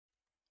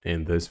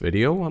In this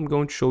video, I'm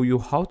going to show you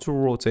how to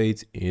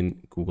rotate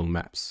in Google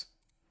Maps.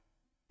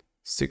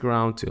 Stick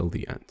around till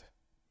the end.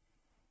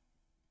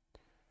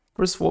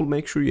 First of all,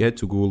 make sure you head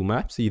to Google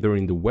Maps, either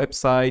in the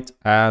website,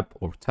 app,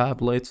 or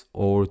tablet,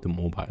 or the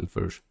mobile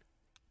version.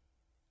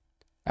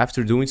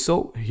 After doing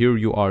so, here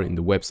you are in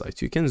the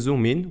website. You can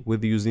zoom in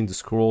with using the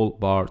scroll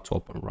bar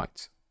top and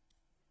right.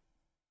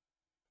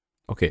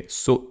 Okay,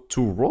 so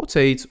to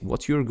rotate,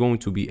 what you're going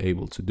to be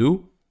able to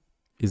do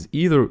is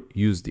either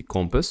use the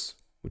compass,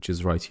 which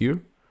is right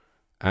here,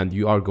 and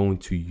you are going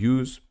to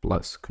use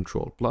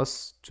Control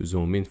plus to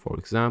zoom in, for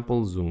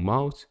example, zoom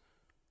out.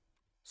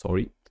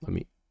 Sorry, let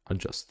me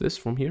adjust this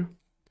from here.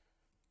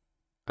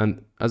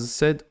 And as I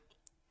said,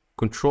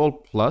 Control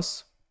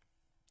plus,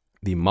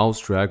 the mouse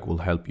drag will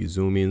help you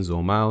zoom in,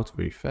 zoom out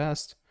very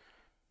fast.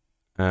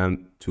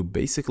 And to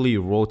basically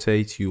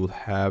rotate, you'll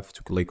have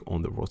to click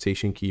on the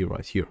rotation key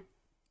right here.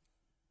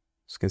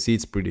 As you can see,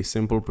 it's pretty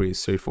simple, pretty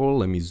straightforward.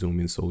 Let me zoom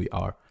in so we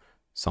are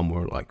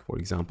somewhere like, for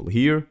example,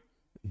 here.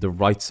 The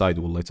right side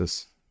will let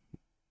us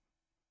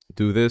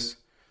do this.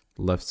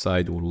 The left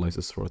side will let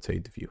us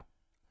rotate the view.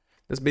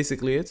 That's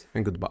basically it,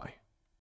 and goodbye.